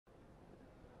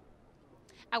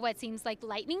At what seems like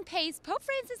lightning pace, Pope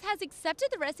Francis has accepted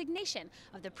the resignation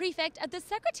of the Prefect of the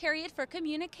Secretariat for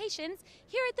Communications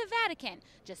here at the Vatican,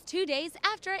 just 2 days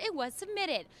after it was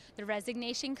submitted. The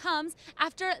resignation comes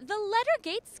after the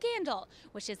lettergate scandal,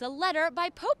 which is a letter by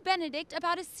Pope Benedict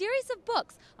about a series of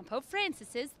books on Pope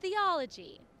Francis's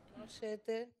theology.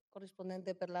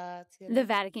 The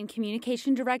Vatican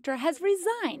communication director has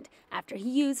resigned after he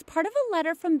used part of a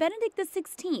letter from Benedict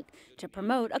XVI to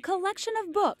promote a collection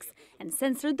of books and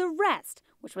censored the rest,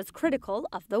 which was critical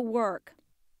of the work.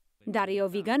 Dario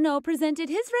Viganò presented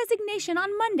his resignation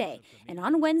on Monday, and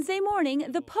on Wednesday morning,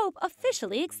 the Pope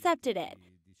officially accepted it.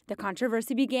 The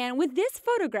controversy began with this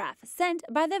photograph sent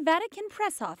by the Vatican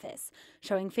press office,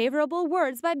 showing favorable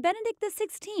words by Benedict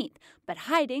XVI, but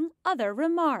hiding other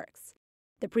remarks.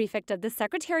 The Prefect of the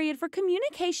Secretariat for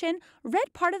Communication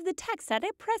read part of the text at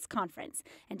a press conference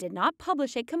and did not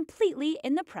publish it completely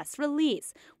in the press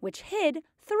release, which hid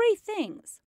 3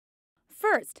 things.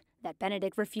 First, that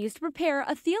Benedict refused to prepare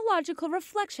a theological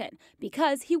reflection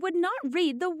because he would not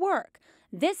read the work.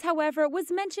 This, however,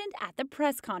 was mentioned at the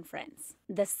press conference.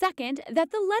 The second, that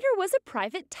the letter was a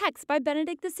private text by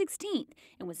Benedict XVI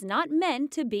and was not meant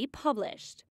to be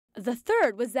published. The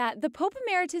third was that the Pope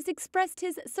Emeritus expressed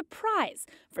his surprise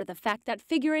for the fact that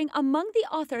figuring among the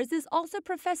authors is also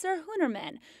Professor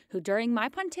Hunerman, who during my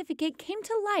pontificate came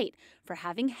to light for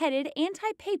having headed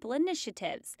anti-papal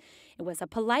initiatives. It was a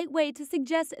polite way to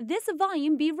suggest this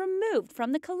volume be removed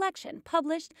from the collection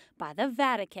published by the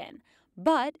Vatican.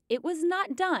 But it was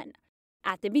not done.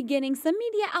 At the beginning, some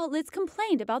media outlets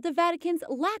complained about the Vatican's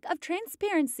lack of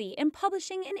transparency in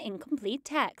publishing an incomplete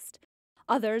text.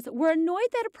 Others were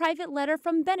annoyed that a private letter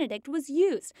from Benedict was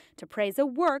used to praise a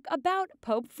work about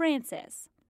Pope Francis.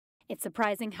 It's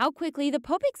surprising how quickly the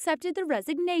Pope accepted the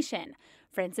resignation.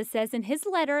 Francis says in his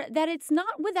letter that it's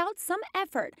not without some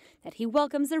effort that he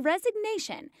welcomes the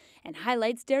resignation and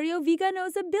highlights Dario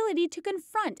Viganò's ability to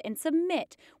confront and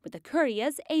submit with the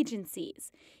Curia's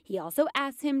agencies. He also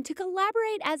asks him to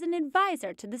collaborate as an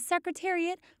advisor to the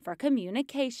Secretariat for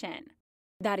Communication.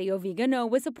 Dario Viganò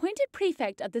was appointed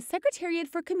Prefect of the Secretariat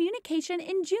for Communication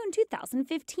in June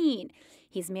 2015.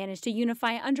 He's managed to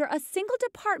unify under a single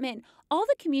department all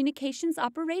the communications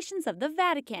operations of the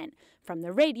Vatican, from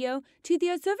the radio to the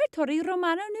Osservatore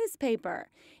Romano newspaper.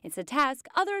 It's a task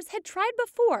others had tried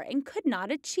before and could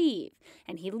not achieve,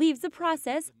 and he leaves the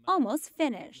process almost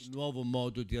finished. Nuovo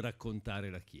modo di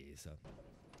raccontare la Chiesa.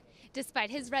 Despite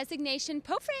his resignation,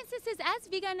 Pope Francis has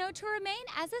asked Viganò to remain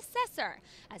as assessor.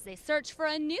 As they search for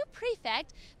a new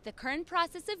prefect, the current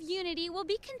process of unity will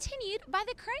be continued by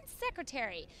the current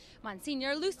secretary,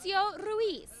 Monsignor Lucio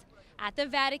Ruiz. At the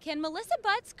Vatican, Melissa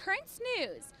Butts, Currents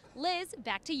News. Liz,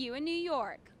 back to you in New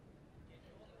York.